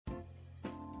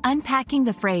Unpacking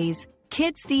the phrase,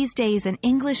 Kids These Days, an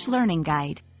English Learning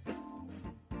Guide.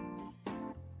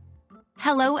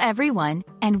 Hello everyone,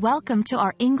 and welcome to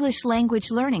our English language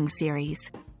learning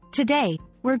series. Today,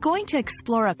 we're going to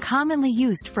explore a commonly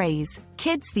used phrase,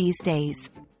 kids these days.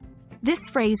 This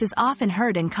phrase is often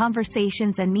heard in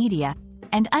conversations and media,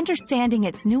 and understanding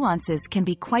its nuances can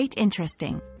be quite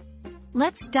interesting.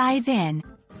 Let's dive in.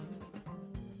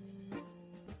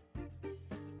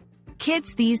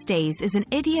 Kids these days is an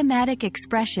idiomatic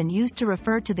expression used to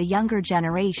refer to the younger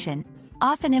generation,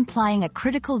 often implying a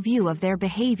critical view of their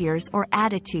behaviors or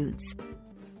attitudes.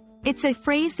 It's a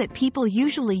phrase that people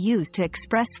usually use to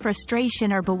express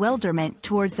frustration or bewilderment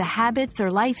towards the habits or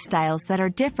lifestyles that are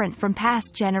different from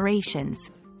past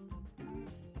generations.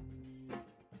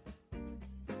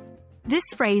 This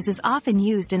phrase is often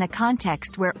used in a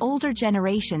context where older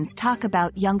generations talk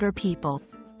about younger people.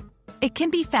 It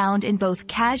can be found in both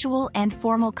casual and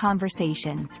formal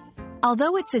conversations.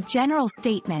 Although it's a general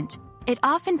statement, it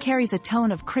often carries a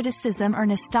tone of criticism or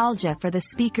nostalgia for the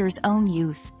speaker's own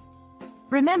youth.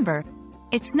 Remember,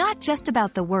 it's not just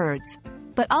about the words,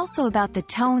 but also about the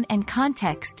tone and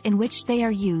context in which they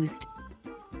are used.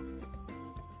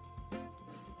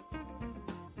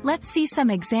 Let's see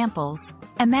some examples.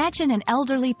 Imagine an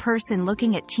elderly person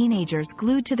looking at teenagers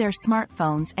glued to their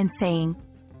smartphones and saying,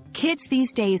 "Kids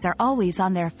these days are always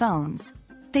on their phones.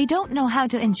 They don't know how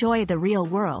to enjoy the real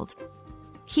world."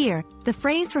 Here, the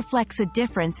phrase reflects a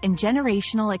difference in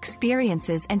generational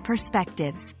experiences and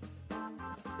perspectives.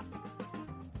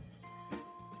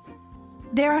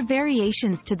 There are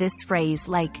variations to this phrase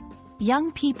like,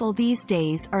 young people these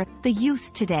days or the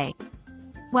youth today.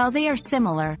 While they are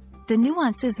similar, the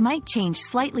nuances might change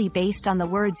slightly based on the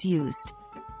words used.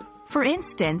 For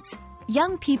instance,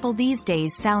 young people these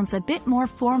days sounds a bit more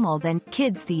formal than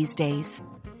kids these days.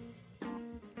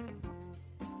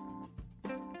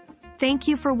 Thank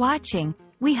you for watching.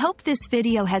 We hope this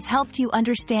video has helped you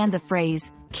understand the phrase,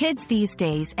 kids these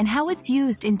days, and how it's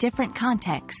used in different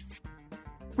contexts.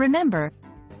 Remember,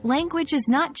 language is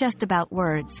not just about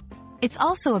words, it's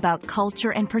also about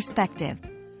culture and perspective.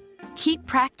 Keep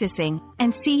practicing,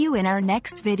 and see you in our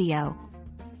next video.